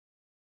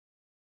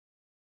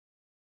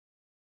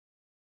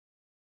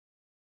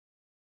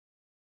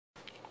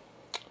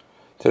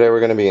Today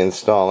we're going to be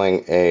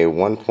installing a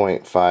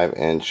 1.5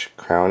 inch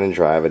crown and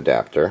drive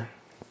adapter.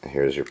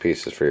 Here's your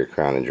pieces for your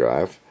crown and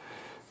drive.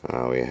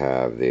 We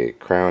have the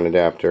crown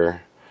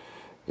adapter,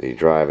 the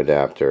drive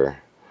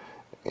adapter,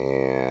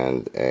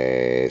 and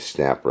a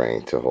snap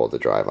ring to hold the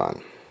drive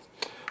on.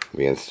 We'll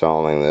be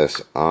installing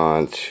this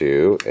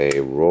onto a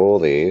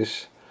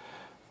Rollease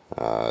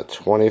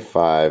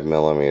 25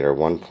 millimeter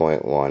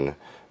 1.1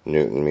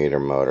 Newton meter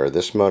motor.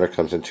 This motor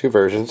comes in two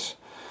versions.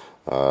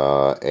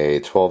 A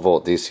 12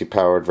 volt DC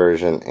powered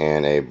version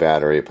and a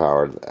battery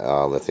powered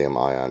lithium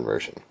ion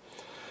version.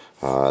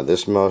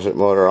 This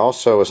motor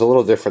also is a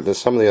little different than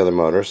some of the other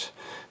motors.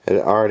 It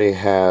already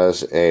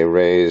has a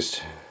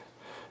raised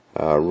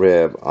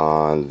rib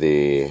on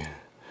the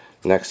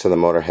next to the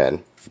motor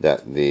head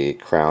that the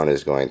crown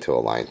is going to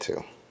align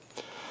to.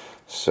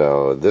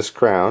 So this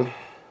crown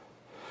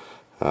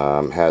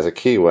has a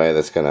keyway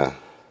that's going to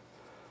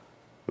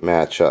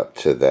match up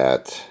to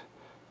that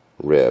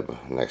rib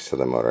next to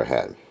the motor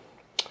head.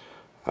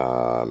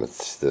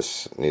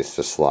 This needs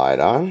to slide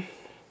on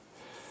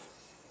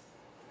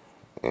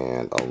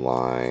and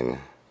align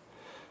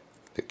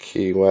the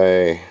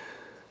keyway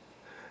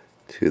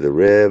to the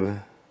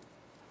rib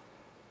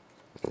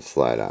and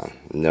slide on,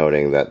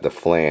 noting that the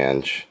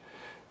flange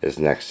is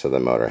next to the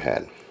motor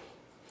head.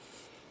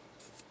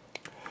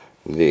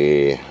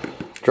 The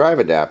drive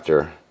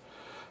adapter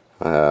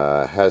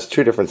has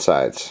two different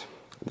sides.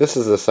 This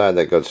is the side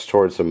that goes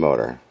towards the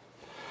motor.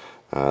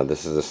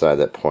 This is the side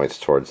that points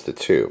towards the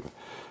tube.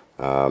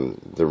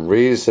 The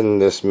reason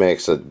this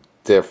makes a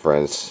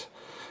difference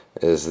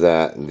is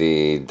that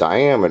the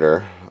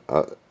diameter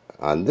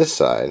on this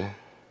side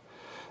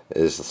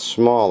is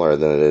smaller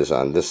than it is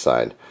on this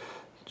side,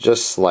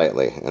 just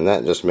slightly, and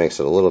that just makes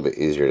it a little bit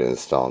easier to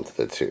install into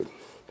the tube.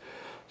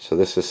 So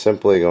this is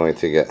simply going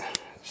to get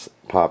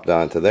popped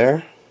onto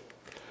there,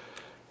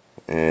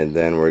 and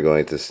then we're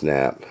going to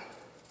snap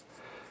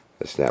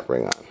the snap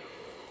ring on.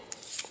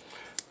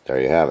 There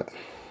you have it.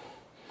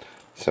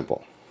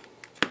 Simple.